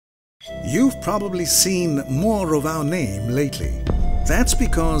You've probably seen more of our name lately. That's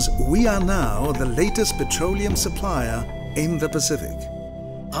because we are now the latest petroleum supplier in the Pacific.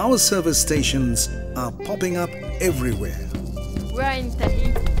 Our service stations are popping up everywhere. We're in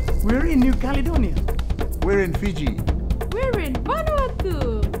Tahiti. We're in New Caledonia. We're in Fiji. We're in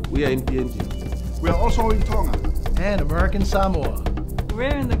Vanuatu. We are in PNG. We are also in Tonga. And American Samoa.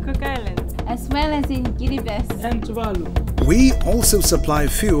 We're in the Cook Islands. As well as in Kiribati And Tuvalu. We also supply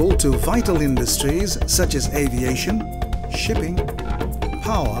fuel to vital industries such as aviation, shipping,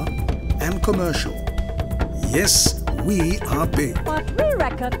 power and commercial. Yes, we are big. But we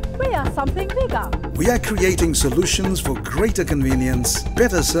reckon we are something bigger. We are creating solutions for greater convenience,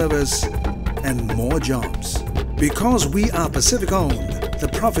 better service and more jobs. Because we are Pacific owned, the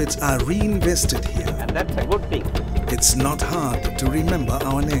profits are reinvested here. And that's a good thing. It's not hard to remember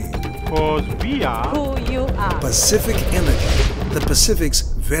our name. Because we are Who you are. Pacific Energy, the Pacific's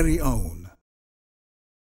very own.